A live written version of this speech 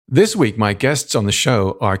This week, my guests on the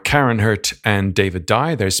show are Karen Hurt and David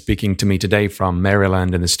Dye. They're speaking to me today from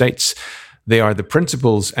Maryland in the States. They are the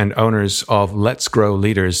principals and owners of Let's Grow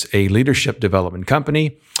Leaders, a leadership development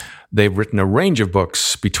company. They've written a range of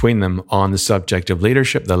books between them on the subject of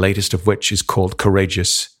leadership, the latest of which is called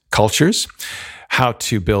Courageous Cultures: How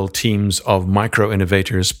to Build Teams of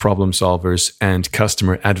Micro-Innovators, Problem Solvers, and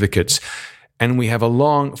Customer Advocates. And we have a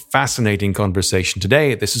long, fascinating conversation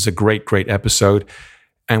today. This is a great episode.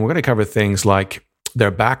 And we're going to cover things like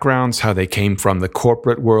their backgrounds, how they came from the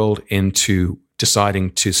corporate world into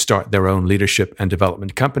deciding to start their own leadership and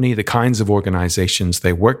development company, the kinds of organizations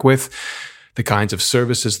they work with, the kinds of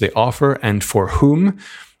services they offer and for whom,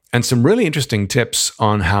 and some really interesting tips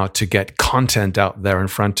on how to get content out there in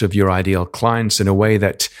front of your ideal clients in a way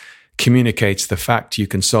that communicates the fact you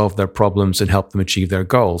can solve their problems and help them achieve their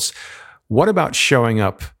goals. What about showing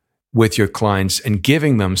up with your clients and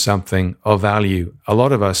giving them something of value? A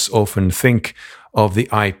lot of us often think of the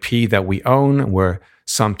IP that we own. We're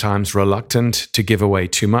sometimes reluctant to give away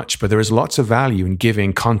too much, but there is lots of value in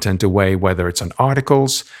giving content away, whether it's on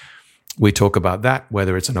articles, we talk about that,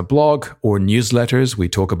 whether it's in a blog or newsletters, we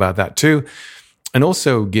talk about that too, and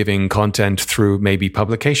also giving content through maybe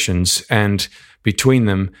publications. And between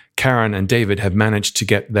them, Karen and David have managed to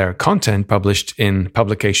get their content published in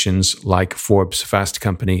publications like Forbes, Fast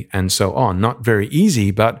Company, and so on. Not very easy,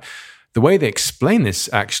 but the way they explain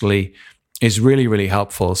this actually is really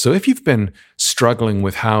helpful. So if you've been struggling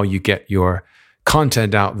with how you get your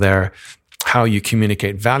content out there, how you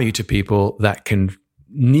communicate value to people that can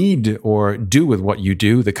need or do with what you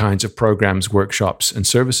do, the kinds of programs, workshops, and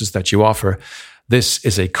services that you offer, this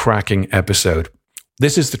is a cracking episode.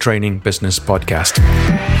 This is the Training Business Podcast.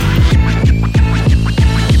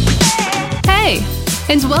 Hey,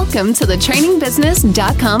 and welcome to the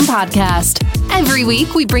trainingbusiness.com podcast. Every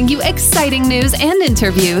week, we bring you exciting news and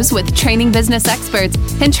interviews with training business experts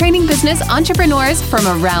and training business entrepreneurs from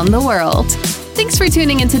around the world. Thanks for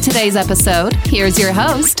tuning into today's episode. Here's your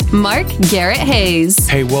host, Mark Garrett Hayes.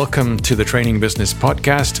 Hey, welcome to the Training Business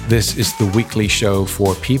Podcast. This is the weekly show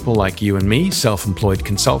for people like you and me, self-employed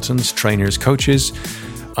consultants, trainers, coaches.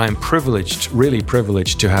 I'm privileged, really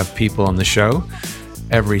privileged to have people on the show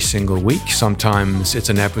every single week. Sometimes it's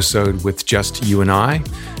an episode with just you and I,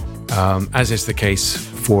 as is the case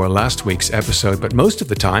for last week's episode. But most of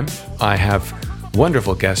the time, I have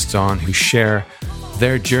wonderful guests on who share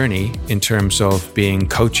their journey in terms of being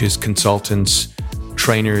coaches, consultants,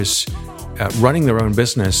 trainers, running their own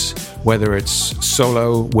business, whether it's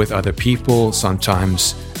solo with other people,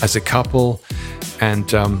 sometimes as a couple. And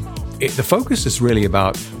the focus is really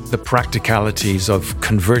about the practicalities of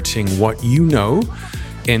converting what you know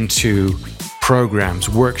into programs,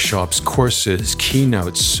 workshops, courses,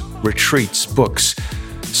 keynotes, retreats, books,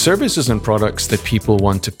 services and products that people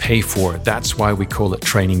want to pay for. That's why we call it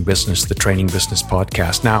Training Business, the Training Business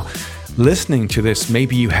Podcast. Now, listening to this,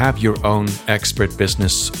 maybe you have your own expert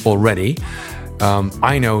business already.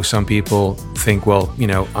 I know some people think, well,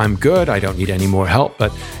 I'm good, I don't need any more help,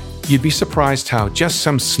 but you'd be surprised how just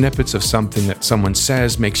some snippets of something that someone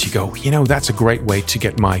says makes you go, that's a great way to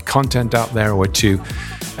get my content out there or to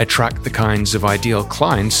attract the kinds of ideal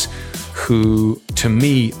clients who, to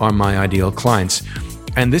me, are my ideal clients.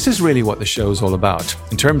 And this is really what the show is all about.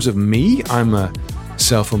 In terms of me, I'm a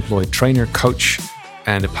self-employed trainer, coach,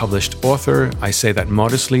 and a published author. I say that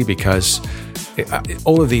modestly because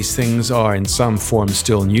all of these things are in some form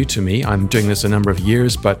still new to me. I'm doing this a number of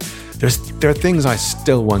years, but there are things I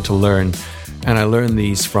still want to learn. And I learn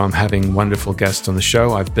these from having wonderful guests on the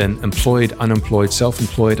show. I've been employed, unemployed,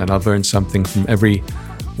 self-employed, and I've learned something from every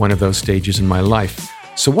one of those stages in my life.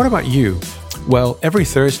 So what about you? Well, every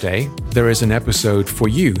Thursday, there is an episode for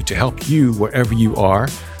you to help you wherever you are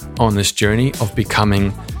on this journey of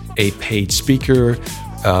becoming a paid speaker,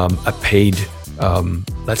 a paid,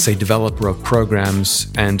 let's say, developer of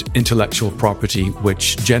programs and intellectual property,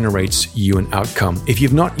 which generates you an outcome. If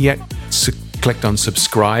you've not yet clicked on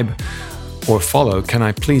subscribe or follow, can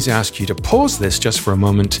I please ask you to pause this just for a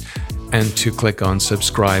moment and to click on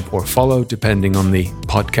subscribe or follow, depending on the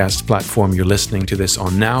podcast platform you're listening to this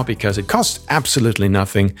on now, because it costs absolutely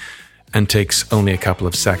nothing and takes only a couple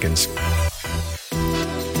of seconds.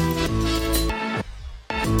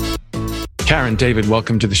 Karen, David,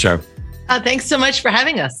 welcome to the show. Thanks so much for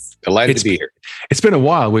having us. Delighted to be here. It's been a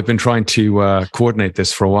while. We've been trying to coordinate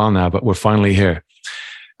this for a while now, but we're finally here.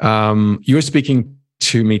 You're speaking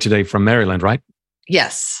to me today from Maryland, right?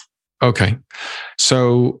 Yes. Okay.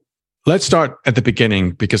 So let's start at the beginning,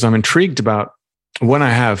 because I'm intrigued about when I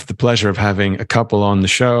have the pleasure of having a couple on the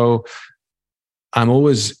show. I'm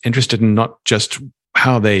always interested in not just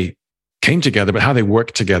how they came together, but how they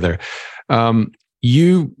work together.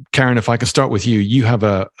 You, Karen, if I could start with you, you have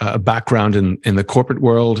a background in the corporate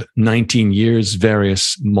world, 19 years,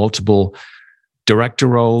 various multiple director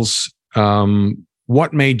roles.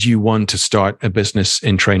 What made you want to start a business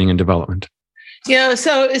in training and development?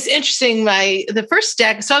 So it's interesting. The first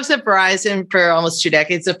decade, so I was at Verizon for almost 2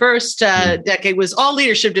 decades. The first decade was all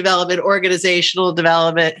leadership development, organizational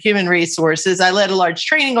development, human resources. I led a large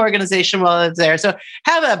training organization while I was there. So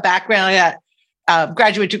have a background at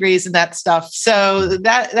graduate degrees and that stuff. So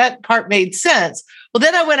that part made sense. Well,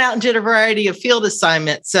 then I went out and did a variety of field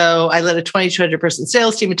assignments. So I led a 2,200 person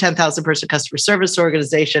sales team, a 10,000 person customer service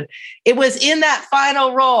organization. It was in that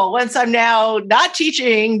final role, once I'm now not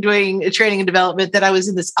teaching, doing training and development, that I was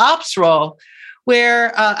in this ops role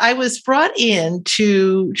where I was brought in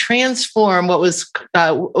to transform what was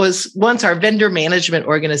once our vendor management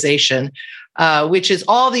organization, which is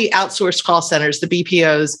all the outsourced call centers, the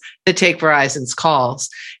BPOs that take Verizon's calls.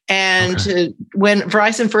 And when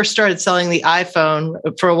Verizon first started selling the iPhone,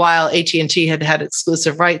 for a while, AT&T had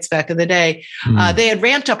exclusive rights back in the day. They had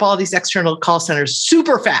ramped up all these external call centers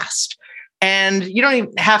super fast. And you don't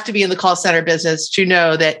even have to be in the call center business to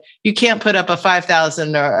know that you can't put up a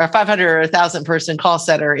 5,000 or 500 or 1,000 person call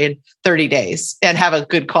center in 30 days and have a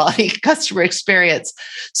good quality customer experience.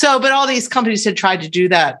 But all these companies had tried to do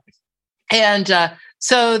that. And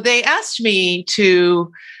so they asked me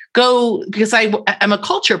to go, because I'm a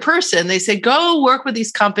culture person. They said, go work with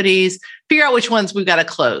these companies, figure out which ones we've got to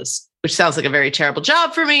close, which sounds like a very terrible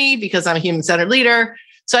job for me because I'm a human-centered leader.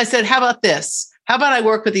 So I said, how about this? How about I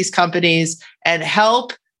work with these companies and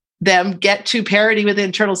help them get to parity with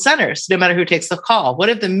internal centers, no matter who takes the call? What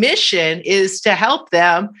if the mission is to help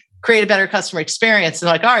them create a better customer experience? And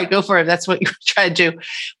they're like, all right, go for it. That's what you're trying to do.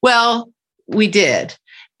 Well, we did.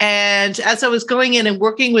 And as I was going in and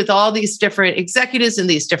working with all these different executives in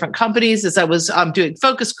these different companies, as I was doing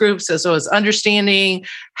focus groups, as I was understanding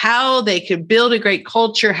how they could build a great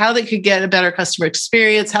culture, how they could get a better customer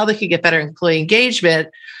experience, how they could get better employee engagement,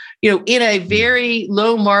 in a very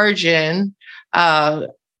low margin,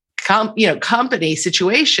 company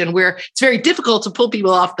situation where it's very difficult to pull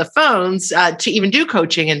people off the phones to even do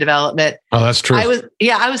coaching and development. Oh, that's true.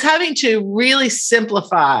 I was having to really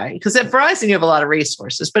simplify, because at Verizon you have a lot of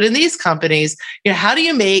resources, but in these companies, how do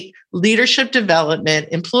you make leadership development,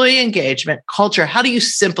 employee engagement, culture? How do you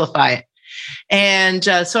simplify it? And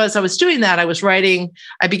so as I was doing that,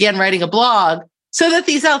 I began writing a blog so that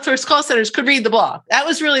these outsourced call centers could read the blog. That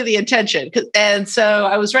was really the intention. And so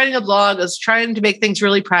I was writing a blog. I was trying to make things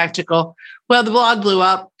really practical. Well, the blog blew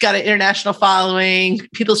up, got an international following.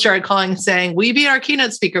 People started calling and saying, will you be our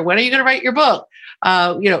keynote speaker? When are you going to write your book?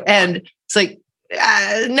 And it's like,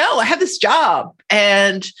 no, I have this job.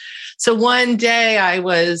 And so one day I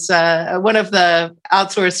was, one of the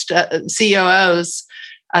outsourced COOs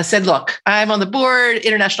said, look, I'm on the board,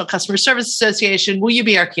 International Customer Service Association. Will you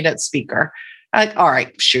be our keynote speaker? All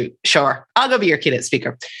right, sure. I'll go be your keynote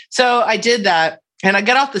speaker. So I did that, and I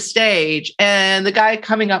got off the stage, and the guy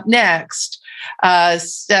coming up next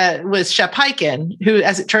was Shep Hyken, who,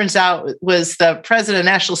 as it turns out, was the president of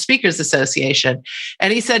National Speakers Association.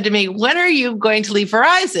 And he said to me, when are you going to leave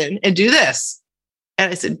Verizon and do this? And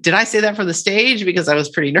I said, did I say that from the stage? Because I was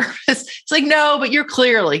pretty nervous. It's like, no, but you're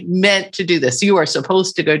clearly meant to do this. You are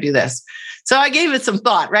supposed to go do this. So I gave it some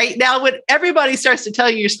thought, right? Now, when everybody starts to tell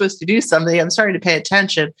you you're supposed to do something, I'm starting to pay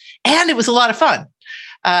attention. And it was a lot of fun.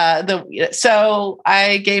 So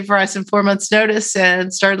I gave Verizon 4 months notice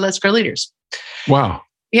and started Let's Grow Leaders. Wow.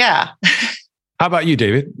 Yeah. How about you,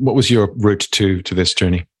 David? What was your route to this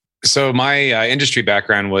journey? So my industry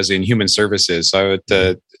background was in human services. So I had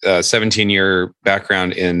a 17-year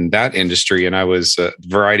background in that industry, and I was a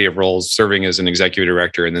variety of roles, serving as an executive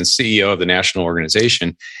director and then CEO of the national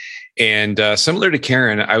organization. And similar to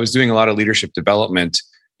Karen, I was doing a lot of leadership development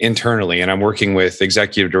internally, and I'm working with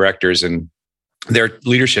executive directors and their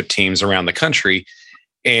leadership teams around the country.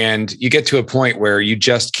 And you get to a point where you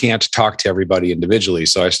just can't talk to everybody individually.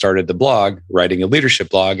 So I started the blog, writing a leadership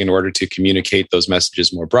blog in order to communicate those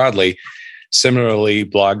messages more broadly. Similarly,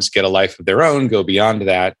 blogs get a life of their own, go beyond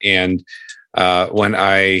that. And when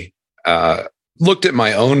I looked at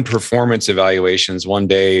my own performance evaluations one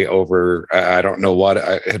day over, I don't know what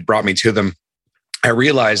had brought me to them, I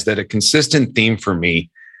realized that a consistent theme for me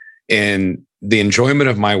in the enjoyment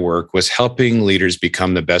of my work was helping leaders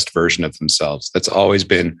become the best version of themselves. That's always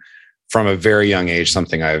been, from a very young age,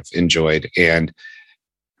 something I've enjoyed. And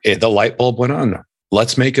the light bulb went on.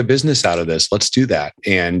 Let's make a business out of this. Let's do that.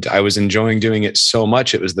 And I was enjoying doing it so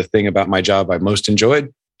much. It was the thing about my job I most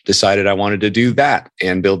enjoyed. decided I wanted to do that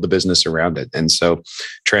and build the business around it. And so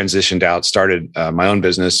transitioned out, started my own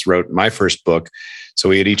business, wrote my first book. So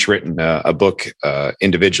we had each written a book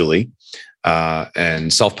individually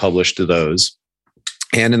and self-published those.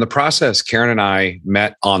 And in the process, Karen and I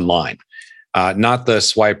met online. Not the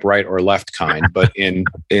swipe right or left kind, but in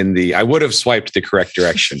the, I would have swiped the correct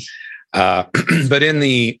direction, but in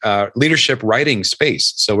the leadership writing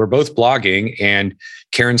space. So we're both blogging, and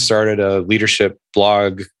Karen started a leadership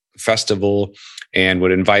blog festival and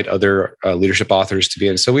would invite other leadership authors to be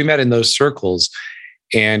in. So we met in those circles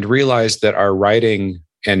and realized that our writing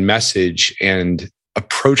and message and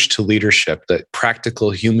approach to leadership, that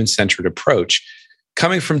practical human-centered approach,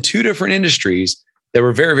 coming from two different industries that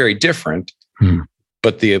were very, very different,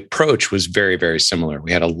 but the approach was very, very similar.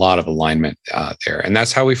 We had a lot of alignment there, and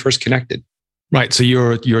that's how we first connected. Right. So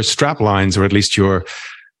your strap lines, or at least your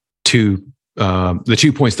the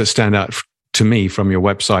 2 points that stand out to me from your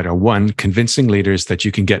website are: one, convincing leaders that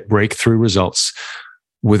you can get breakthrough results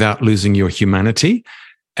without losing your humanity,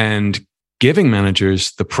 and giving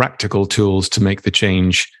managers the practical tools to make the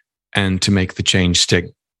change and to make the change stick.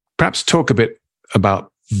 Perhaps talk a bit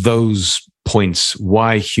about those points.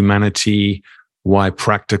 Why humanity? Why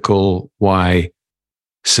practical? Why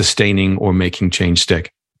sustaining or making change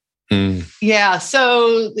stick? Yeah.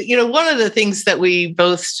 So, one of the things that we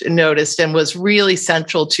both noticed and was really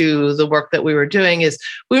central to the work that we were doing is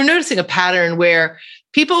we were noticing a pattern where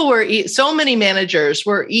people were, so many managers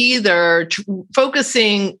were either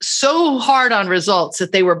focusing so hard on results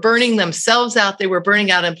that they were burning themselves out, they were burning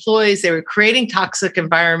out employees, they were creating toxic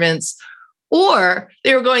environments, or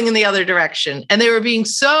they were going in the other direction and they were being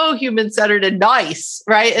so human-centered and nice,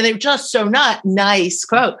 right? And they were just so not nice,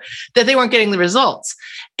 quote, that they weren't getting the results.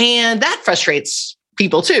 And that frustrates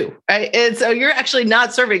people too, right? And so you're actually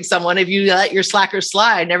not serving someone if you let your slackers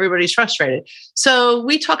slide and everybody's frustrated. So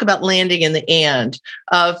we talk about landing in the and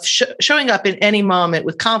of showing up in any moment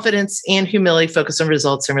with confidence and humility, focus on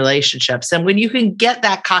results and relationships. And when you can get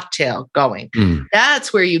that cocktail going,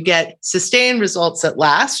 that's where you get sustained results that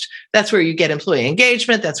last. That's where you get employee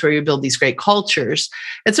engagement. That's where you build these great cultures.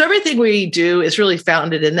 And so everything we do is really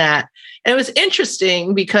founded in that. And it was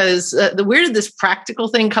interesting because where did this practical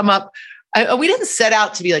thing come up? We didn't set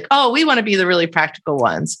out to be like, oh, we want to be the really practical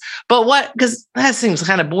ones. But because that seems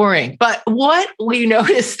kind of boring. But what we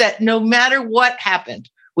noticed that no matter what happened,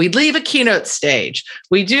 we'd leave a keynote stage,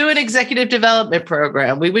 we do an executive development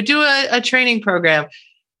program, we would do a training program.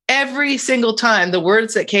 Every single time, the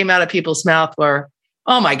words that came out of people's mouth were,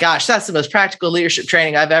 oh my gosh, that's the most practical leadership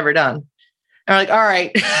training I've ever done. And we're like, all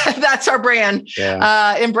right, that's our brand.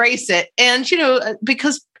 Yeah. Embrace it. And,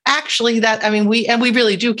 because actually we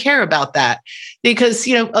really do care about that, because,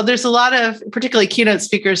 there's a lot of particularly keynote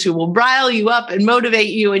speakers who will rile you up and motivate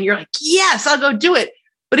you. And you're like, yes, I'll go do it.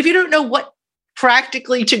 But if you don't know what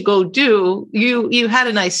practically to go do, you had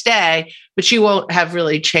a nice day, but you won't have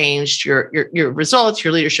really changed your results,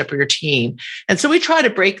 your leadership, or your team. And so we try to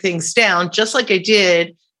break things down, just like I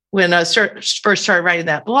did when I first started writing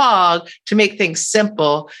that blog, to make things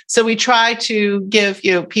simple. So we try to give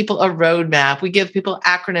people a roadmap. We give people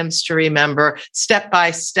acronyms to remember,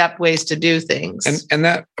 step-by-step ways to do things. And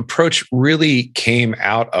that approach really came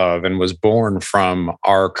out of and was born from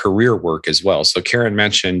our career work as well. So Karen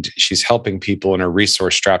mentioned she's helping people in a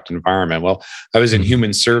resource-strapped environment. Well, I was in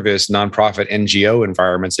human service, nonprofit, NGO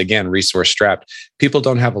environments, again, resource-strapped. People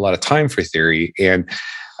don't have a lot of time for theory. And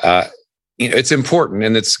it's important,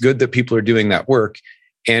 and it's good that people are doing that work.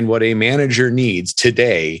 And what a manager needs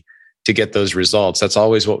today to get those results, that's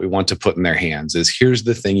always what we want to put in their hands, is here's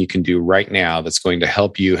the thing you can do right now that's going to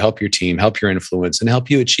help you, help your team, help your influence, and help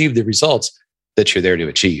you achieve the results that you're there to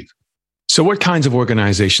achieve. So what kinds of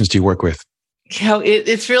organizations do you work with?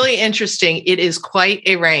 It's really interesting. It is quite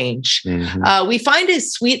a range. Mm-hmm. We find a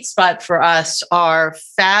sweet spot for us are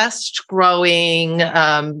fast growing,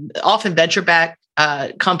 often venture-backed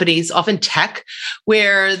companies, often tech,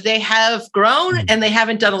 where they have grown and they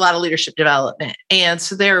haven't done a lot of leadership development. And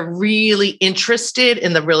so they're really interested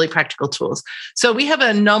in the really practical tools. So we have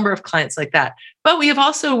a number of clients like that, but we have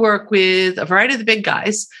also worked with a variety of the big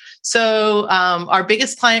guys. So our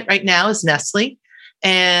biggest client right now is Nestle.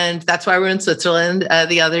 And that's why we're in Switzerland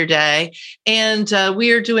the other day. And we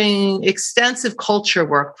are doing extensive culture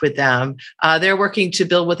work with them. They're working to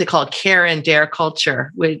build what they call care and dare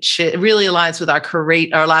culture, which really aligns with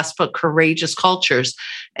our last book, Courageous Cultures.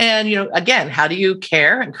 And, again, how do you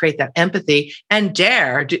care and create that empathy and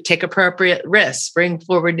dare to take appropriate risks, bring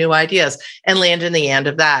forward new ideas, and land in the end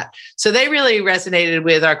of that? So they really resonated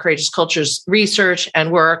with our Courageous Cultures research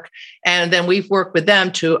and work. And then we've worked with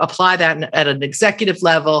them to apply that at an executive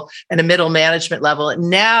level and a middle management level. And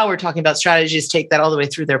now we're talking about strategies to take that all the way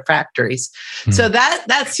through their factories. So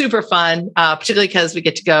that's super fun, particularly because we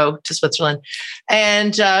get to go to Switzerland.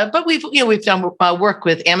 And but we've done work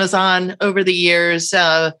with Amazon over the years,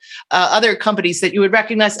 other companies that you would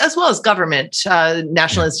recognize, as well as government,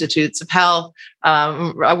 National Institutes of Health.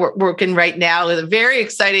 We're working right now with a very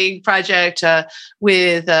exciting project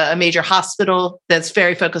with a major hospital that's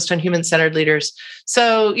very focused on human-centered leaders.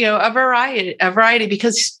 So, a variety,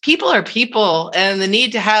 because people are people, and the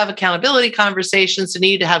need to have accountability conversations, the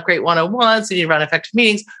need to have great one-on-ones, the need to run effective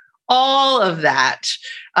meetings, all of that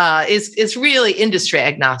is really industry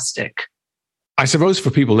agnostic. I suppose for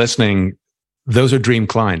people listening, those are dream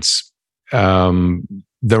clients.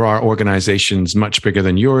 There are organizations much bigger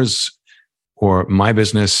than yours or my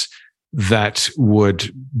business that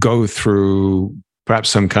would go through perhaps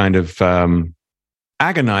some kind of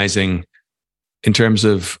agonizing in terms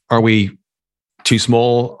of, are we too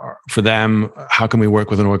small for them? How can we work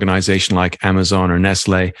with an organization like Amazon or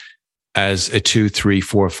Nestle as a 2, 3,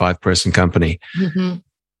 4, 5 person company? Mm-hmm.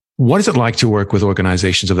 What is it like to work with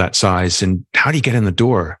organizations of that size, and how do you get in the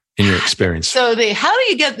door in your experience? So how do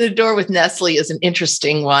you get in the door with Nestle is an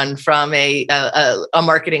interesting one from a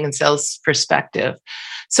marketing and sales perspective.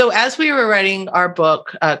 So as we were writing our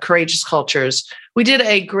book, Courageous Cultures, we did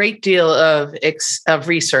a great deal of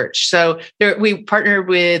research. So we partnered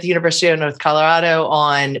with the University of North Colorado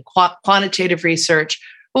on quantitative research.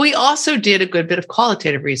 But we also did a good bit of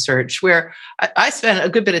qualitative research, where I spent a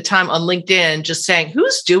good bit of time on LinkedIn just saying,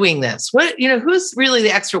 who's doing this? Who's really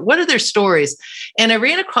the expert? What are their stories? And I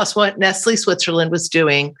ran across what Nestle Switzerland was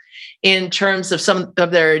doing in terms of some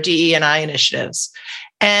of their DE&I initiatives.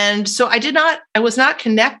 And so I was not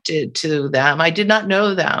connected to them. I did not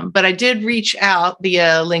know them, but I did reach out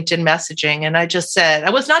via LinkedIn messaging. And I just said,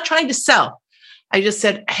 I was not trying to sell. I just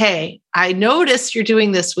said, hey, I noticed you're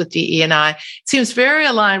doing this with DE&I. It seems very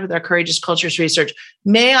aligned with our Courageous Cultures research.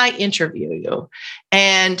 May I interview you?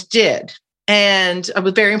 And did. And I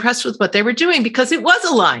was very impressed with what they were doing because it was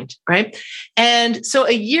aligned, right? And so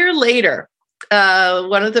a year later,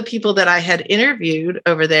 one of the people that I had interviewed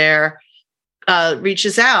over there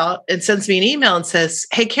reaches out and sends me an email and says,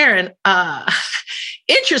 hey, Karen,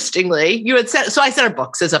 interestingly, you had said, so I sent her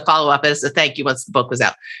books as a follow-up, as a thank you once the book was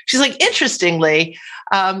out. She's like, interestingly,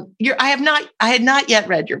 I had not yet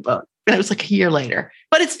read your book. And it was like a year later,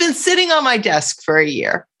 but it's been sitting on my desk for a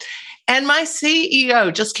year. And my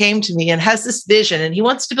CEO just came to me and has this vision, and he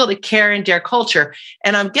wants to build a care and dare culture.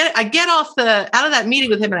 And I get out of that meeting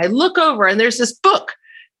with him, and I look over, and there's this book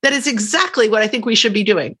that is exactly what I think we should be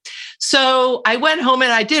doing. So I went home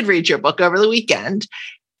and I did read your book over the weekend,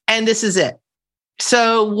 and this is it.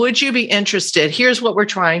 So would you be interested? Here's what we're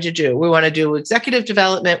trying to do. We want to do executive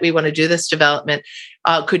development. We want to do this development.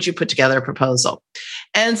 Could you put together a proposal?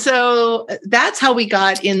 And so that's how we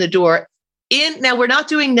got in the door. Now, we're not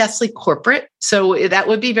doing Nestle corporate, so that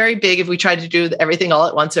would be very big if we tried to do everything all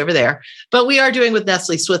at once over there. But we are doing with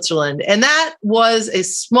Nestle Switzerland. And that was a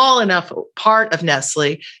small enough part of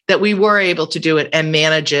Nestle that we were able to do it and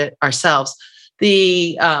manage it ourselves.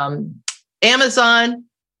 The Amazon,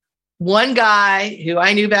 one guy who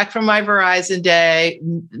I knew back from my Verizon day,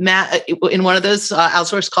 Matt, in one of those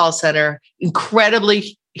outsourced call center,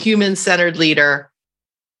 incredibly human-centered leader,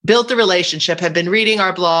 built the relationship, had been reading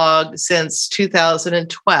our blog since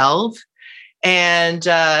 2012. And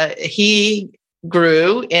he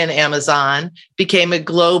grew in Amazon, became a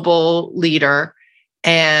global leader.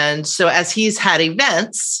 And so as he's had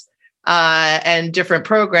events and different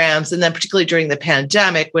programs, and then particularly during the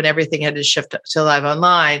pandemic, when everything had to shift to live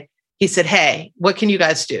online, he said, hey, what can you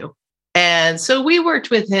guys do? And so we worked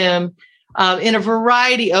with him in a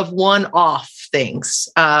variety of one-off things,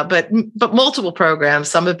 but multiple programs.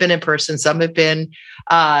 Some have been in person, some have been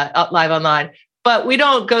live online. But we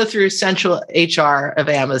don't go through central HR of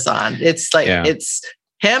Amazon. It's like It's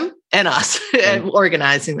him and us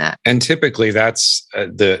organizing that. And typically, that's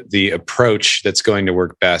the approach that's going to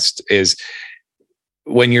work best. Is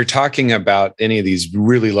when you're talking about any of these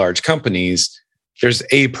really large companies, there's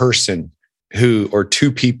a person or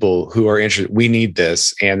two people who are interested. We need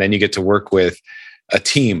this, and then you get to work with a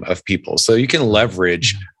team of people. So you can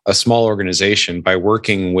leverage a small organization by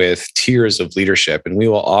working with tiers of leadership. And we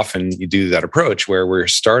will often do that approach where we're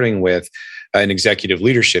starting with an executive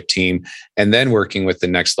leadership team and then working with the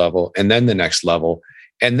next level and then the next level.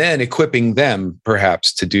 and then equipping them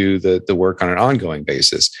perhaps to do the work on an ongoing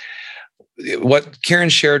basis. What Karen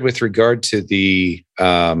shared with regard to the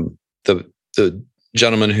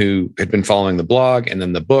gentleman who had been following the blog and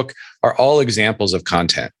then the book are all examples of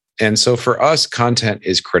content. And so for us, content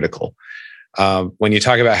is critical. When you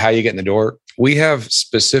talk about how you get in the door, we have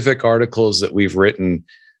specific articles that we've written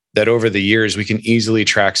that over the years, we can easily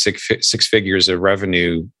track six figures of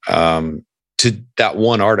revenue to that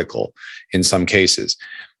one article in some cases.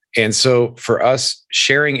 And so for us,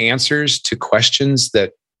 sharing answers to questions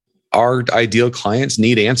that our ideal clients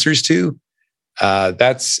need answers to,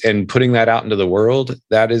 and putting that out into the world,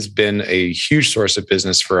 that has been a huge source of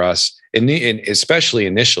business for us, and especially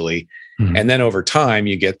initially. Mm-hmm. And then over time,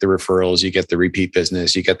 you get the referrals, you get the repeat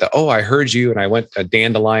business, you get I heard you and I went to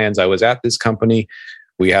Dandelions. I was at this company.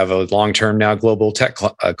 We have a long-term now global tech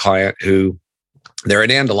client who they're a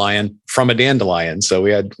Dandelion from a Dandelion. So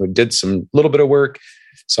we did some little bit of work.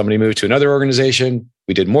 Somebody moved to another organization.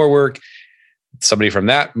 We did more work. Somebody from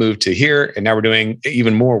that moved to here, and now we're doing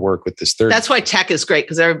even more work with this third. That's why tech is great,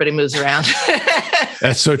 because everybody moves around.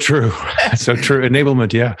 That's so true. That's so true.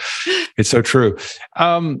 Enablement, yeah. It's so true.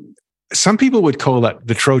 Some people would call that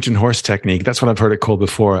the Trojan horse technique. That's what I've heard it called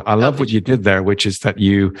before. I love what you did there, which is that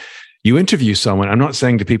you interview someone. I'm not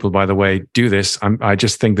saying to people, by the way, do this. I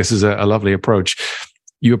just think this is a lovely approach.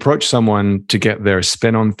 You approach someone to get their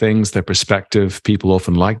spin on things, their perspective. People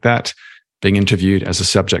often like that, being interviewed as a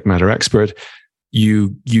subject matter expert. You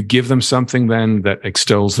give them something then that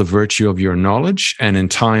extols the virtue of your knowledge. And in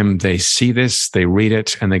time, they see this, they read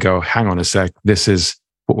it, and they go, hang on a sec, this is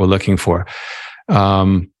what we're looking for.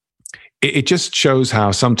 It just shows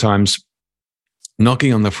how sometimes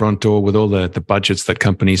knocking on the front door with all the budgets that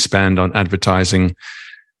companies spend on advertising,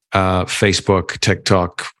 Facebook,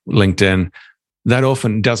 TikTok, LinkedIn, that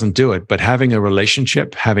often doesn't do it. But having a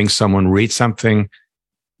relationship, having someone read something,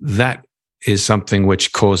 that is something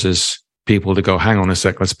which causes people to go, hang on a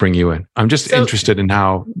sec, let's bring you in. I'm just interested in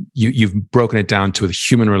how you've broken it down to a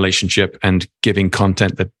human relationship and giving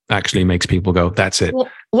content that actually makes people go, that's it.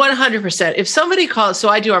 100%. If somebody calls, so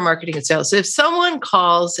I do our marketing and sales. If someone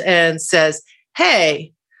calls and says,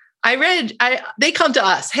 hey, they come to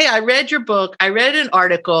us, hey, I read your book, I read an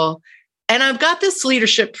article, and I've got this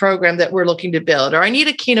leadership program that we're looking to build, or I need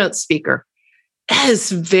a keynote speaker. That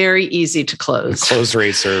is very easy to close. Close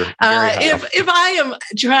rates are very high. If I am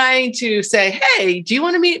trying to say, hey, do you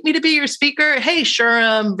want me to be your speaker? Hey,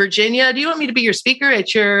 Shurham, Virginia, do you want me to be your speaker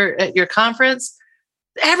at your conference?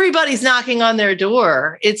 Everybody's knocking on their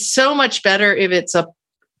door. It's so much better if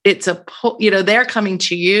they're coming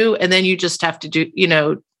to you, and then you just have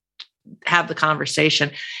to have the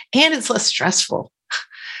conversation, and it's less stressful.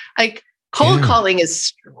 Like cold calling is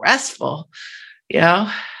stressful,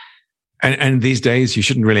 And these days, you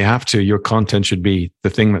shouldn't really have to. Your content should be the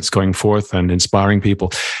thing that's going forth and inspiring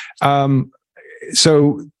people.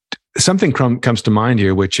 So something comes to mind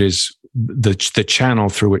here, which is the channel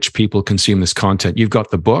through which people consume this content. You've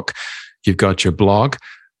got the book, you've got your blog,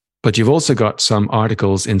 but you've also got some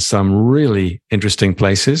articles in some really interesting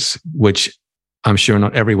places, which I'm sure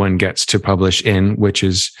not everyone gets to publish in, which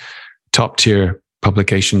is top tier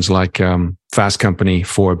publications like Fast Company,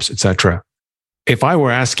 Forbes, etc. If I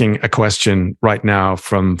were asking a question right now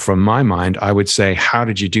from my mind, I would say, how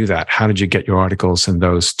did you do that? How did you get your articles in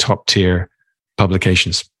those top tier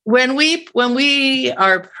publications? When we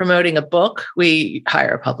are promoting a book, we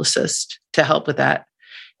hire a publicist to help with that.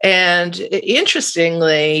 And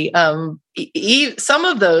interestingly, some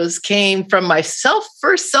of those came from my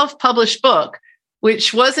first self-published book,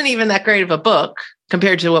 which wasn't even that great of a book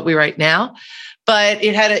compared to what we write now. But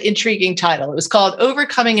it had an intriguing title. It was called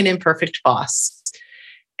Overcoming an Imperfect Boss.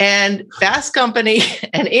 And Fast Company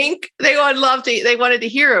and Inc., they wanted to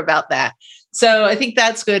hear about that. So I think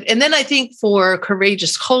that's good. And then I think for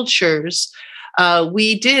Courageous Cultures,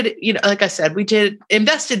 we did, like I said,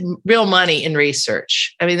 invested real money in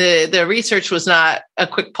research. I mean, the research was not a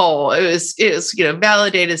quick poll. It was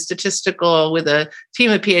validated, statistical, with a team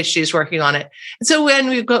of PhDs working on it. And so when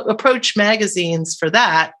we approach magazines for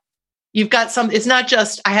that, you've got it's not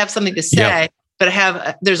just, I have something to say,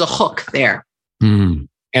 but there's a hook there. Mm.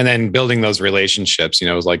 And then building those relationships,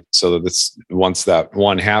 once that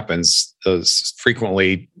one happens, those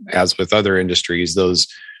frequently, as with other industries, those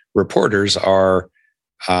reporters are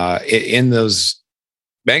in those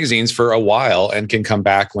magazines for a while and can come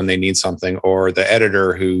back when they need something, or the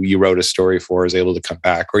editor who you wrote a story for is able to come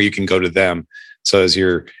back, or you can go to them. So as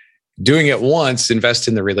you're doing it once, invest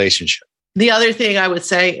in the relationship. The other thing I would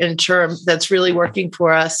say in terms that's really working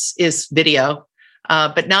for us is video,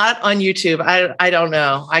 but not on YouTube. I don't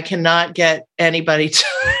know. I cannot get anybody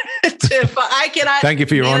I cannot. Thank you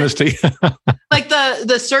for your honesty. Like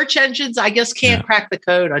the search engines, I just can't crack the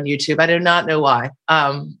code on YouTube. I do not know why.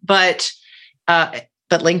 But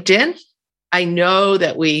LinkedIn,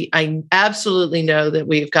 I absolutely know that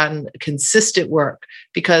we've gotten consistent work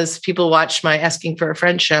because people watch my Asking for a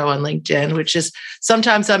Friend show on LinkedIn, which is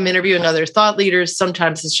sometimes I'm interviewing other thought leaders.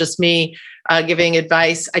 Sometimes it's just me giving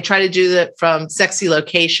advice. I try to do that from sexy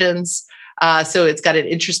locations. So it's got an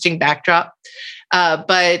interesting backdrop.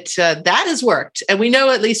 But that has worked. And we know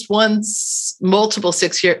at least one multiple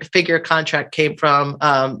six-figure contract came from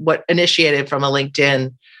what initiated from a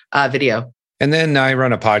LinkedIn video. And then I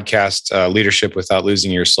run a podcast, Leadership Without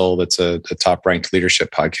Losing Your Soul. That's a top-ranked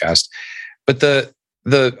leadership podcast. But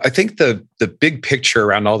I think the big picture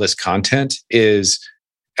around all this content is,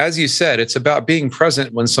 as you said, it's about being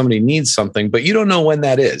present when somebody needs something, but you don't know when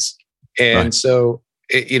that is. And so,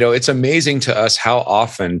 it's amazing to us how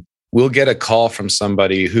often we'll get a call from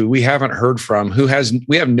somebody who we haven't heard from,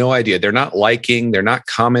 we have no idea. They're not liking, they're not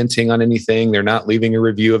commenting on anything. They're not leaving a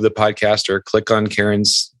review of the podcast or click on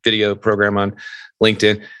Karen's video program on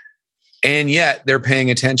LinkedIn. And yet they're paying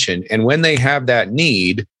attention. And when they have that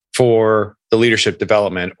need for the leadership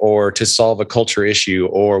development or to solve a culture issue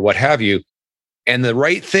or what have you, and the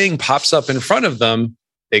right thing pops up in front of them,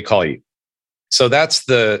 they call you. So that's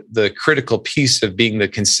the critical piece of being the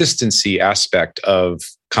consistency aspect of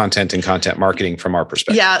content and content marketing from our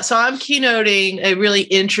perspective. Yeah. So I'm keynoting a really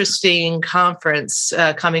interesting conference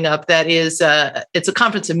coming up. That is, it's a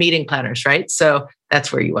conference of meeting planners, right? So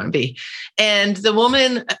that's where you want to be. And the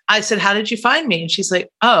woman, I said, how did you find me? And she's like,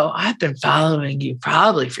 oh, I've been following you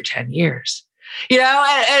probably for 10 years.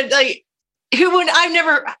 And like,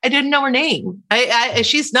 I didn't know her name.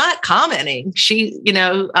 She's not commenting.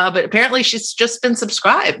 But apparently she's just been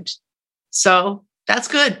subscribed. So that's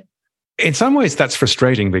good. In some ways, that's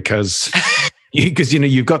frustrating because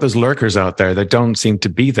you've got those lurkers out there that don't seem to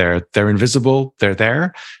be there. They're invisible. They're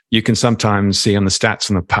there. You can sometimes see on the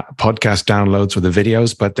stats on the podcast downloads or the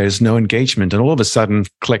videos, but there's no engagement. And all of a sudden,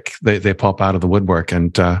 click, they pop out of the woodwork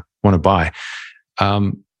and want to buy.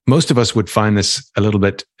 Most of us would find this a little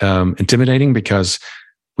bit intimidating because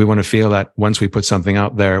we want to feel that once we put something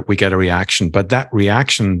out there, we get a reaction. But that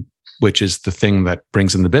reaction, which is the thing that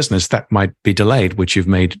brings in the business, that might be delayed, which you've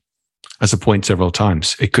made as a point several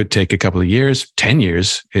times. It could take a couple of years. 10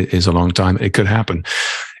 years is a long time. It could happen.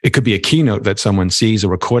 It could be a keynote that someone sees a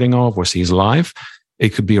recording of or sees live. It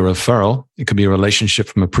could be a referral. It could be a relationship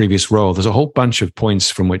from a previous role. There's a whole bunch of points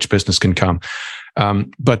from which business can come.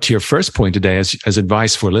 But to your first point today, as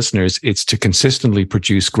advice for listeners, it's to consistently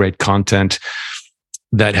produce great content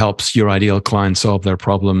that helps your ideal client solve their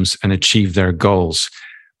problems and achieve their goals.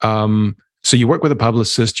 So you work with a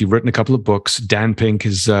publicist, you've written a couple of books. Dan Pink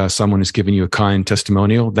is someone who's given you a kind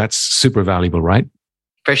testimonial. That's super valuable, right?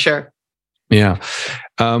 For sure. Yeah.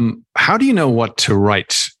 How do you know what to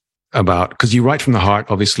write about? Because you write from the heart,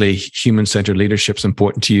 obviously, human-centered leadership is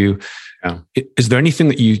important to you. Yeah. Is there anything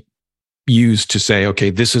that you use to say, okay,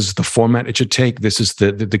 this is the format it should take, this is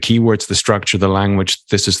the keywords, the structure, the language,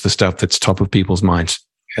 this is the stuff that's top of people's minds?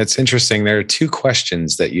 It's interesting. There are two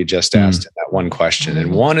questions that you just asked in that one question.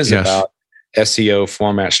 And one is about SEO,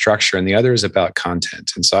 format, structure, and the other is about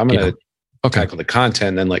content. And so I'm going to tackle the content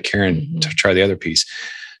and then let Karen try the other piece.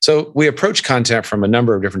 So we approach content from a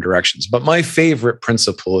number of different directions, but my favorite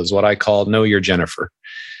principle is what I call Know Your Jennifer.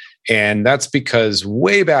 And that's because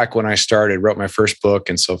way back when I wrote my first book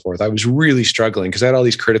and so forth, I was really struggling because I had all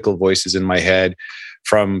these critical voices in my head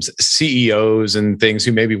from CEOs and things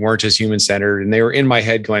who maybe weren't as human-centered. And they were in my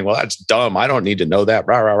head going, well, that's dumb. I don't need to know that.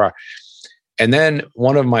 Rah, rah, rah. And then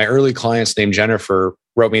one of my early clients named Jennifer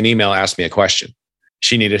wrote me an email, asked me a question.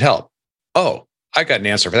 She needed help. Oh, I got an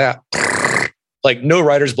answer for that. Like no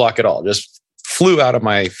writer's block at all, just flew out of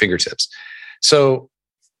my fingertips. So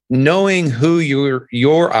knowing who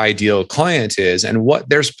your ideal client is and what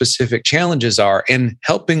their specific challenges are and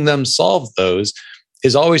helping them solve those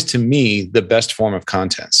is always, to me, the best form of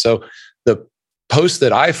content. So the posts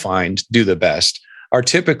that I find do the best are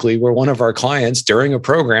typically where one of our clients during a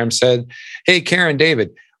program said, hey, Karen, David,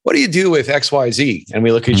 what do you do with XYZ? And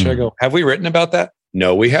we look at each other and go, have we written about that?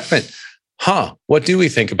 No, we haven't. What do we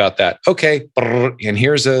think about that? Okay. And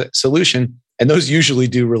here's a solution. And those usually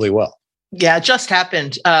do really well. Yeah, it just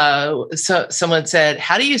happened. So someone said,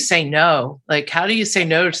 how do you say no? Like, how do you say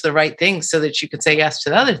no to the right things so that you can say yes to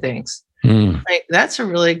the other things? Like, that's a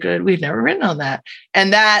really good, we've never written on that.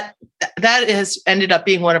 And that has ended up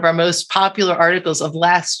being one of our most popular articles of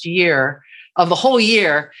last year, of the whole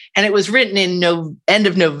year. And it was written in end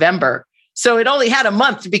of November. So it only had a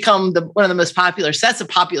month to become one of the most popular. So that's a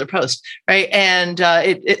popular post, right? And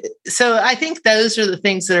so I think those are the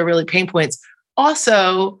things that are really pain points.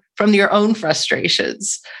 Also, from your own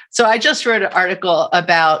frustrations. So I just wrote an article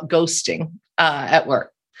about ghosting at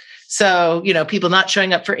work. So, people not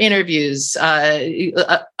showing up for interviews.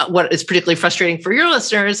 What is particularly frustrating for your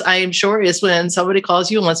listeners, I am sure, is when somebody calls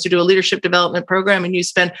you and wants to do a leadership development program and you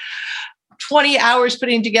spend 20 hours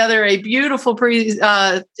putting together a beautiful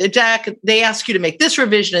deck. They ask you to make this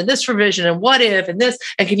revision and what if, and this,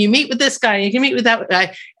 and can you meet with this guy? And you can meet with that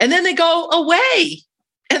guy. And then they go away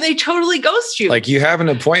and they totally ghost you. Like you have an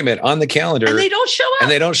appointment on the calendar and they don't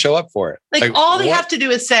show up. For it. Like all they have to do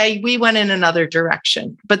is say, we went in another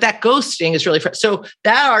direction. But that ghosting is really, so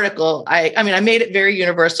that article, I made it very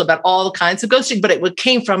universal about all the kinds of ghosting, but it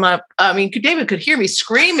came from David could hear me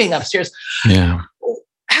screaming upstairs. Yeah.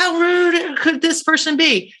 How rude could this person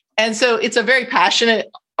be? And so it's a very passionate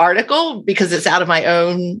article because it's out of my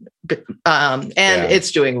own,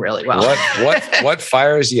 it's doing really well. What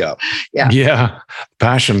fires you up? Yeah.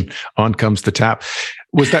 Passion, on comes the tap.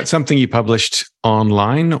 Was that something you published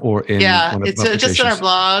online or in? Yeah, it's just on our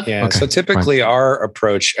blog. Yeah. Okay. So typically our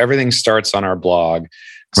approach, everything starts on our blog.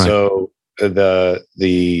 Right. So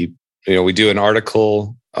we do an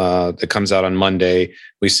article that comes out on Monday.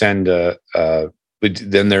 We send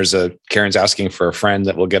then there's Karen's asking for a friend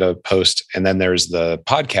that will get a post. And then there's the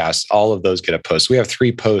podcast. All of those get a post. We have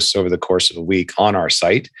 3 posts over the course of a week on our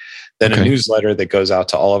site. Then a newsletter that goes out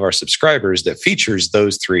to all of our subscribers that features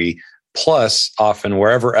those 3, plus often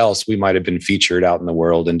wherever else we might have been featured out in the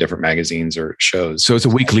world in different magazines or shows. So it's a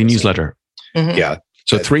weekly newsletter. Mm-hmm. Yeah.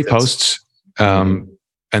 So 3 posts. And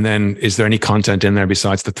then is there any content in there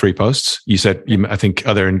besides the 3 posts? You said, I think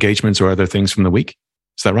other engagements or other things from the week.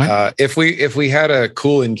 Is that right? If we had a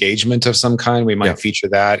cool engagement of some kind, we might feature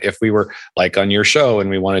that. If we were like on your show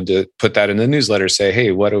and we wanted to put that in the newsletter, say,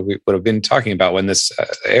 hey, what have we been talking about when this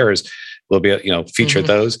airs? We'll be, feature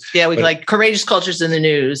those. Yeah, we like courageous cultures in the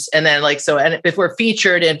news. And then and if we're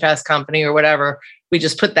featured in Fast Company or whatever, we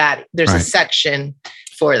just put that, there's a section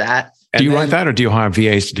for that. Do you write that or do you hire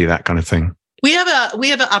VAs to do that kind of thing? We have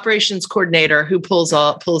an operations coordinator who pulls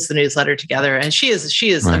the newsletter together, and she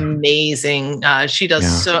is amazing. She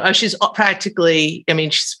does she's practically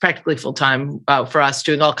full time for us,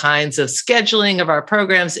 doing all kinds of scheduling of our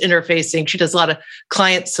programs, interfacing. She does a lot of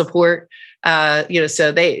client support.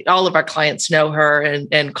 So all of our clients know her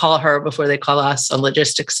and call her before they call us on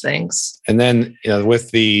logistics things. And then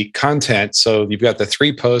with the content, so you've got the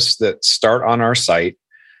 3 posts that start on our site.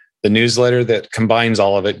 The newsletter that combines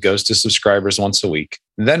all of it goes to subscribers once a week.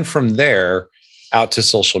 And then from there out to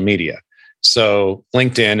social media. So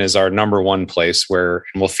LinkedIn is our number 1 place where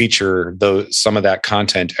we'll feature some of that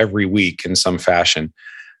content every week in some fashion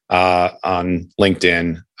on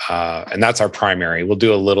LinkedIn. And that's our primary. We'll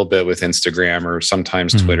do a little bit with Instagram or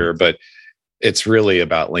sometimes Twitter, but it's really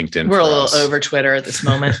about LinkedIn. We're a little over Twitter at this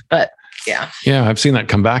moment, but yeah. Yeah, I've seen that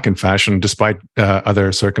come back in fashion despite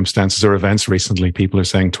other circumstances or events recently. People are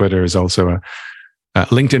saying Twitter is also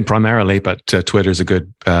LinkedIn primarily, but Twitter is a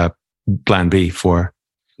good plan B for.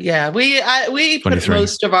 Yeah, we put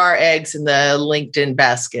most of our eggs in the LinkedIn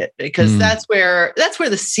basket because that's where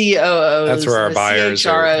the COOs, that's where our buyers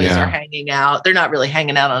CHROs are hanging out. They're not really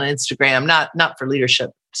hanging out on Instagram, not for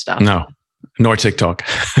leadership stuff. No, nor TikTok.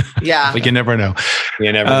 Yeah, but you never know.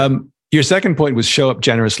 You never know. Your second point was show up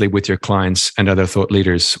generously with your clients and other thought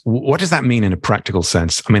leaders. What does that mean in a practical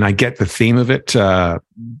sense? I mean, I get the theme of it,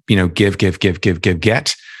 give,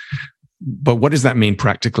 get. But what does that mean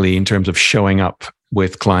practically in terms of showing up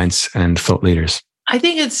with clients and thought leaders? I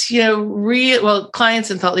think it's,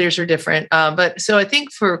 clients and thought leaders are different. But so I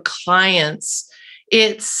think for clients,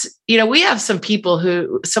 it's, we have some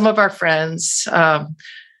of our friends,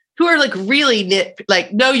 who are like really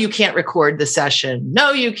no, you can't record the session.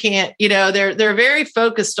 No, you can't, they're very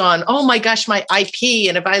focused on, oh my gosh, my IP.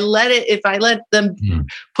 And if I let them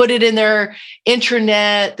put it in their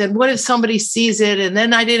intranet, then what if somebody sees it? And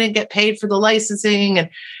then I didn't get paid for the licensing.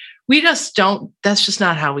 And we just that's just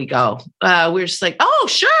not how we go. We're just like, oh,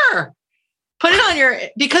 sure. Put it on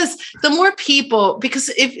because the more people,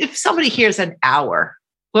 because if somebody hears an hour,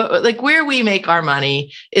 well, like where we make our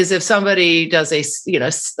money is if somebody does a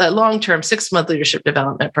long-term 6-month leadership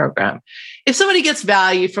development program. If somebody gets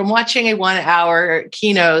value from watching a 1-hour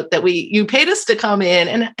keynote that you paid us to come in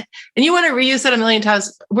and you want to reuse that a million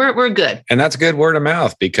times, we're good. And that's good word of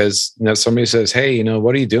mouth because somebody says, hey,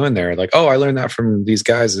 what are you doing there? Like, oh, I learned that from these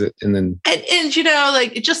guys. And then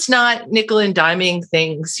like just not nickel and diming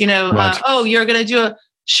things, right. Oh, you're going to do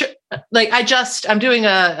sure. Like I'm doing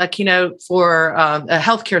a keynote for a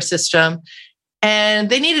healthcare system. And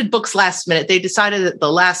they needed books last minute. They decided at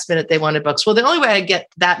the last minute they wanted books. Well, the only way I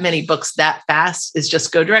get that many books that fast is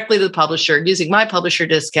just go directly to the publisher using my publisher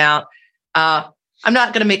discount. I'm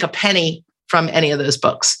not going to make a penny from any of those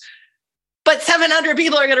books, but 700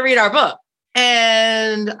 people are going to read our book.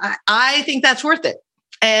 And I think that's worth it.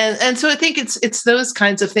 And so I think it's those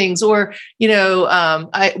kinds of things. Or,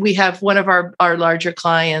 we have one of our larger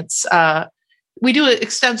clients, we do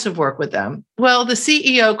extensive work with them. Well, the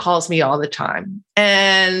CEO calls me all the time.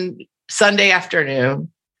 And Sunday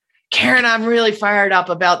afternoon, Karen, I'm really fired up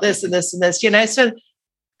about this and this and this. I said,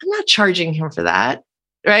 I'm not charging him for that,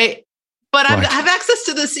 right? But I have access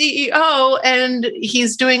to the CEO, and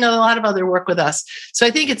he's doing a lot of other work with us. So I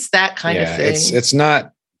think it's that kind of thing. It's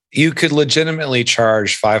not, you could legitimately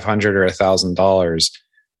charge $500 or $1,000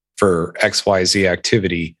 for XYZ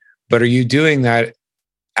activity, but are you doing that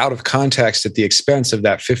out of context at the expense of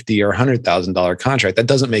that $50,000 or $100,000 contract? That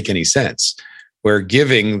doesn't make any sense. Where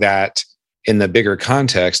giving that in the bigger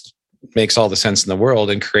context makes all the sense in the world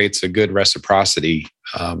and creates a good reciprocity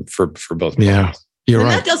for both parties. Yeah, you're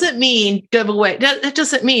right. That doesn't mean give away. That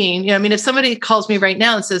doesn't mean, if somebody calls me right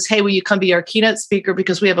now and says, hey, will you come be our keynote speaker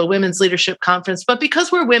because we have a women's leadership conference, but because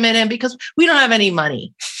we're women and because we don't have any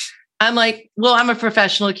money. I'm like, well, I'm a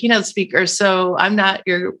professional keynote speaker, so I'm not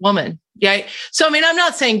your woman. Yeah. So, I'm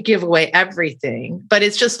not saying give away everything, but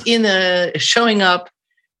it's just in the showing up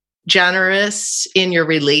generous in your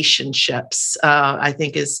relationships, I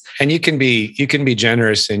think is. And you can be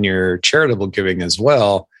generous in your charitable giving as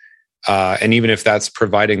well. And even if that's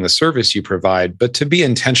providing the service you provide, but to be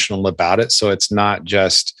intentional about it. So it's not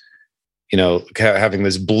just, having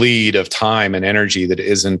this bleed of time and energy that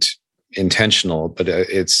isn't intentional, but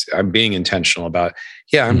I'm being intentional about,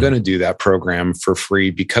 I'm going to do that program for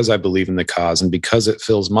free because I believe in the cause and because it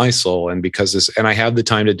fills my soul and and I have the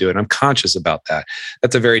time to do it. I'm conscious about that.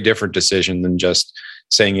 That's a very different decision than just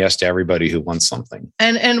saying yes to everybody who wants something.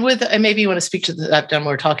 And maybe you want to speak to that done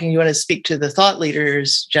more talking. You want to speak to the thought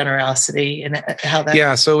leaders' generosity and how that.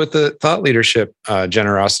 Yeah. So with the thought leadership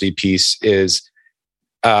generosity piece is,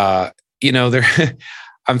 I'm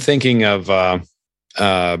thinking of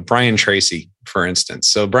Brian Tracy, for instance.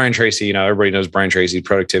 So Brian Tracy, everybody knows Brian Tracy,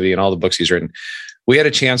 productivity, and all the books he's written. We had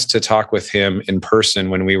a chance to talk with him in person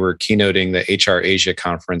when we were keynoting the HR Asia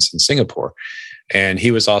conference in Singapore. And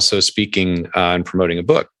he was also speaking and promoting a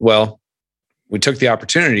book. Well, we took the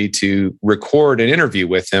opportunity to record an interview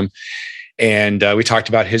with him. And we talked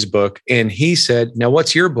about his book. And he said, now,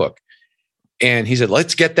 what's your book? And he said,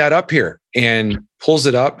 let's get that up here, and pulls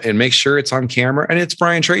it up and makes sure it's on camera. And it's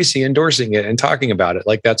Brian Tracy endorsing it and talking about it.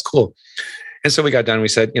 Like, that's cool. And so we got done. We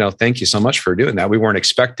said, thank you so much for doing that. We weren't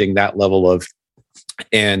expecting that level of,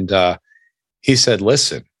 and he said,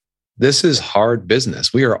 listen, this is hard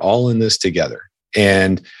business. We are all in this together.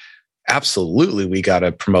 And absolutely, we got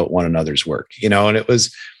to promote one another's work, and it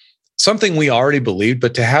was something we already believed,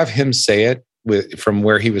 but to have him say it from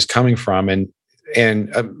where he was coming from.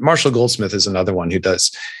 And Marshall Goldsmith is another one who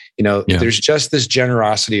does, there's just this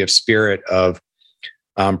generosity of spirit of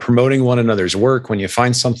promoting one another's work. When you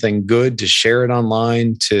find something good, to share it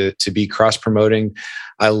online, to be cross-promoting.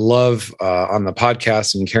 I love on the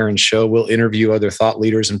podcast and Karen's show, we'll interview other thought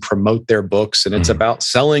leaders and promote their books. And it's about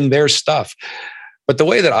selling their stuff. But the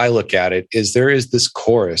way that I look at it is there is this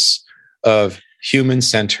chorus of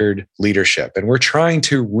human-centered leadership, and we're trying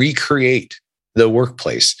to recreate the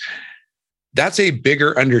workplace. That's a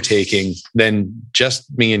bigger undertaking than just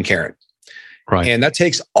me and Karen. Right. And that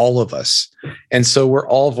takes all of us. And so we're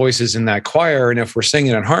all voices in that choir. And if we're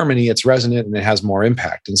singing in harmony, it's resonant and it has more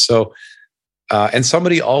impact. And so, and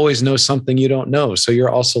somebody always knows something you don't know. So you're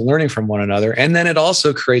also learning from one another. And then it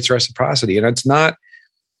also creates reciprocity. And it's not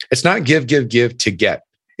give to get.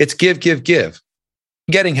 It's give.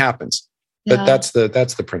 Getting happens. Yeah. But that's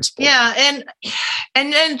the principle. Yeah.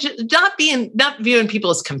 And not viewing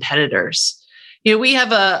people as competitors. We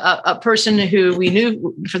have a person who we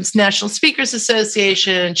knew from the National Speakers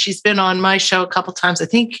Association. She's been on my show a couple of times. I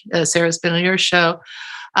think Sarah's been on your show.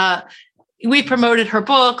 We promoted her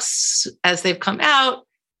books as they've come out.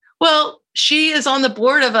 Well, she is on the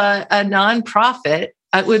board of a nonprofit.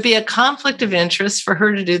 It would be a conflict of interest for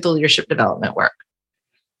her to do the leadership development work.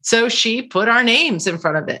 So she put our names in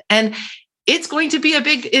front of it. And it's going to be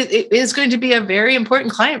it is going to be a very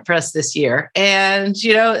important client for us this year. And,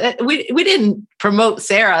 we didn't promote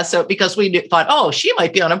Sarah because we thought, oh, she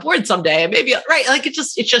might be on a board someday. Maybe, right. Like it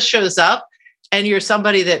just shows up, and you're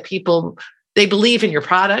somebody that people they believe in your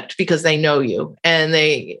product because they know you. And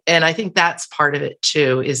I think that's part of it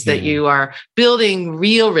too, is that you are building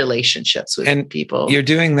real relationships with people. You're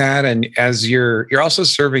doing that. And as you're also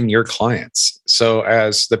serving your clients. So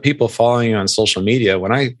as the people following you on social media,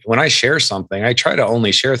 when I share something, I try to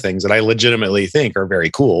only share things that I legitimately think are very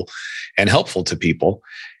cool and helpful to people.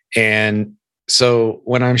 And so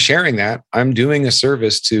when I'm sharing that, I'm doing a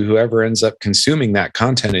service to whoever ends up consuming that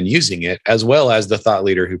content and using it, as well as the thought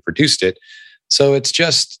leader who produced it. So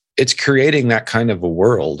it's creating that kind of a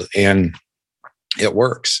world, and it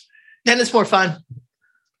works. And it's more fun.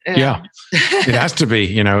 Yeah. It has to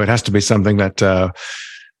be, it has to be something that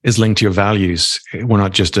is linked to your values. We're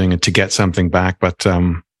not just doing it to get something back, but,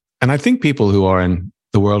 and I think people who are in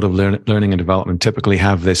the world of learning and development typically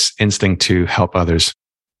have this instinct to help others.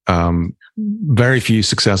 Very few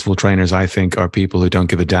successful trainers, I think, are people who don't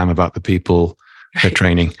give a damn about the people they're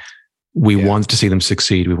training. We want to see them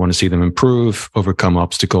succeed. We want to see them improve, overcome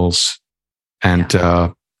obstacles, and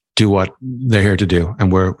do what they're here to do.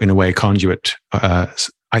 And we're, in a way, conduit.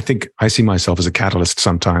 I think I see myself as a catalyst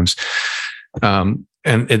sometimes. And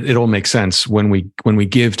it all makes sense. When we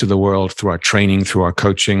give to the world through our training, through our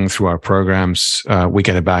coaching, through our programs, we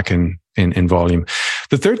get it back in volume.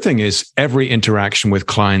 The third thing is every interaction with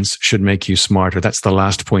clients should make you smarter. That's the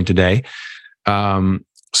last point today.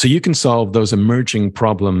 So you can solve those emerging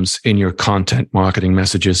problems in your content, marketing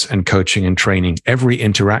messages, and coaching and training. Every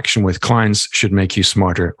interaction with clients should make you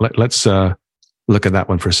smarter. Let's look at that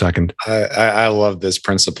one for a second. I love this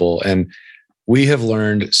principle. And we have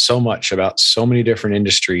learned so much about so many different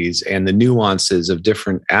industries and the nuances of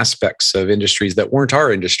different aspects of industries that weren't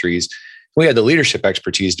our industries. We had the leadership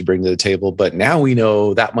expertise to bring to the table, but now we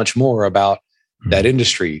know that much more about that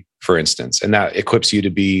industry, for instance, and that equips you to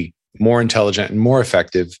be more intelligent and more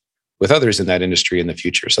effective with others in that industry in the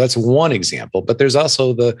future. So that's one example, but there's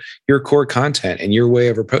also your core content and your way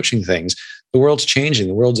of approaching things. The world's changing,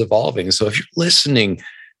 the world's evolving. So if you're listening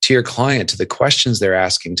to your client, to the questions they're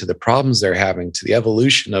asking, to the problems they're having, to the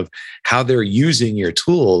evolution of how they're using your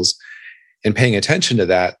tools and paying attention to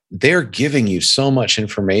that, they're giving you so much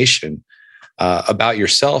information about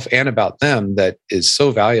yourself and about them that is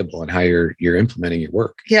so valuable in how you're implementing your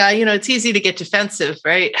work. Yeah, it's easy to get defensive,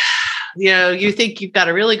 right? You think you've got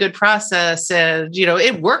a really good process and,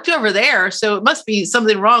 it worked over there. So it must be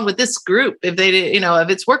something wrong with this group. If they did, if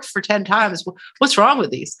it's worked for 10 times, what's wrong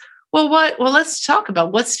with these? Well, let's talk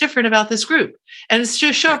about what's different about this group. And it's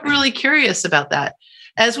just show up really curious about that.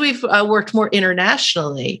 As we've worked more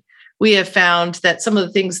internationally, we have found that some of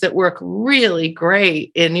the things that work really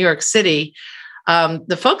great in New York City,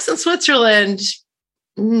 the folks in Switzerland,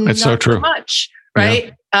 it's so true. So much,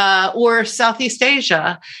 right? Yeah. Or Southeast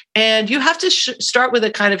Asia. And you have to start with a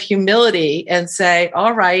kind of humility and say,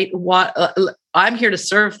 all right, I'm here to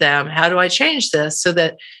serve them. How do I change this so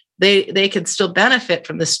that they can still benefit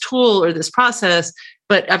from this tool or this process?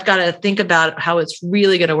 But I've got to think about how it's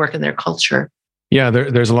really going to work in their culture. Yeah,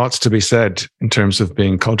 there's lots to be said in terms of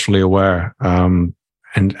being culturally aware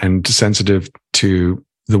and sensitive to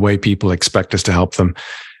the way people expect us to help them.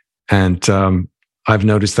 And I've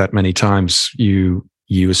noticed that many times.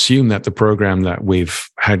 You assume that the program that we've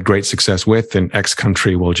had great success with in X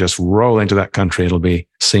country will just roll into that country. It'll be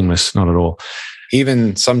seamless. Not at all.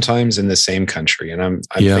 Even sometimes in the same country. And I'm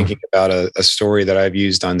thinking about a story that I've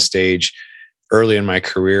used on stage early in my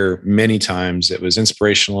career. Many times it was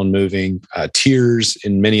inspirational and moving, tears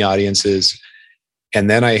in many audiences. And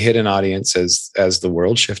then I hit an audience as the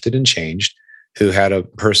world shifted and changed, who had a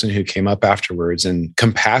person who came up afterwards and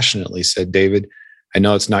compassionately said, David, I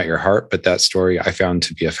know it's not your heart, but that story I found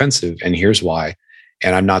to be offensive. And here's why.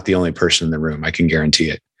 And I'm not the only person in the room. I can guarantee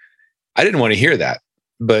it. I didn't want to hear that,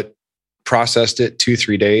 but processed it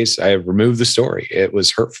 2-3 days. I removed the story. It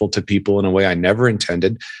was hurtful to people in a way I never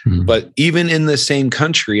intended. Mm-hmm. But even in the same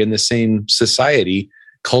country, in the same society,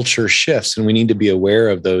 culture shifts, and we need to be aware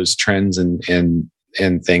of those trends and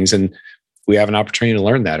things. And we have an opportunity to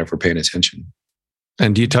learn that if we're paying attention.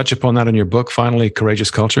 And do you touch upon that in your book, finally,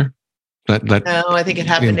 Courageous Culture? No, I think it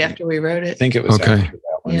happened after we wrote it. I think it was okay. After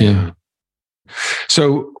that one. Yeah.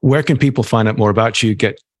 So where can people find out more about you,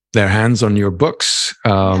 get their hands on your books?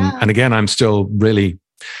 And again, I'm still really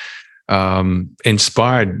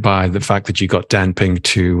inspired by the fact that you got Dan Pink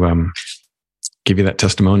to give you that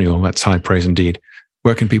testimonial. That's high praise indeed.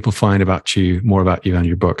 Where can people find more about you and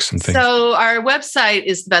your books and things? So our website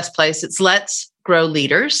is the best place. It's Let's Grow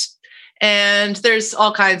Leaders. And there's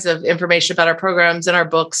all kinds of information about our programs and our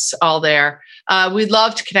books all there. We'd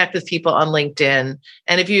love to connect with people on LinkedIn.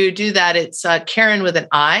 And if you do that, it's Karen with an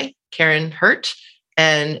I, Karen Hurt,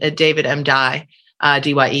 and David M. Dye,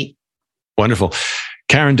 D-Y-E. Wonderful.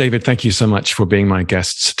 Karen, David, thank you so much for being my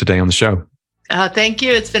guests today on the show. Thank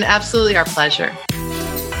you. It's been absolutely our pleasure.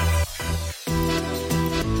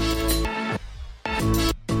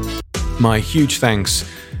 My huge thanks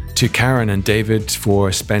to Karen and David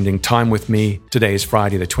for spending time with me. Today is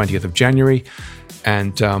Friday, the 20th of January,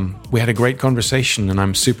 and we had a great conversation, and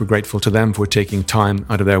I'm super grateful to them for taking time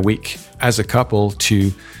out of their week as a couple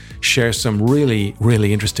to share some really,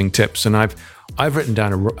 really interesting tips. And I've written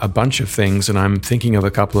down a bunch of things, and I'm thinking of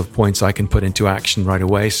a couple of points I can put into action right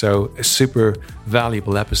away. So a super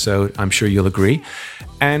valuable episode. I'm sure you'll agree.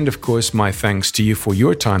 And of course, my thanks to you for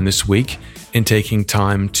your time this week in taking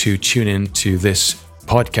time to tune in to this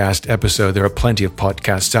podcast episode. There are plenty of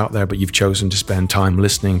podcasts out there, but you've chosen to spend time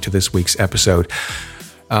listening to this week's episode.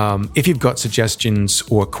 If you've got suggestions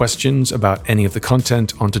or questions about any of the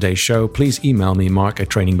content on today's show, please email me,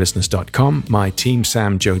 mark@trainingbusiness.com. My team,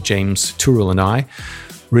 Sam, Joe, James, Turul, and I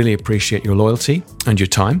really appreciate your loyalty and your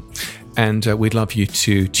time. And we'd love you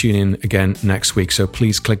to tune in again next week. So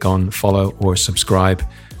please click on follow or subscribe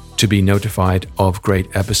to be notified of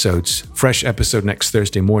great episodes. Fresh episode next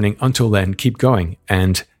Thursday morning. Until then, keep going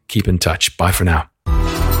and keep in touch. Bye for now.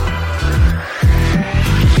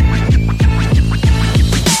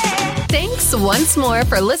 Thanks once more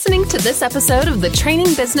for listening to this episode of the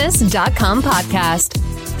trainingbusiness.com podcast.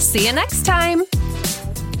 See you next time.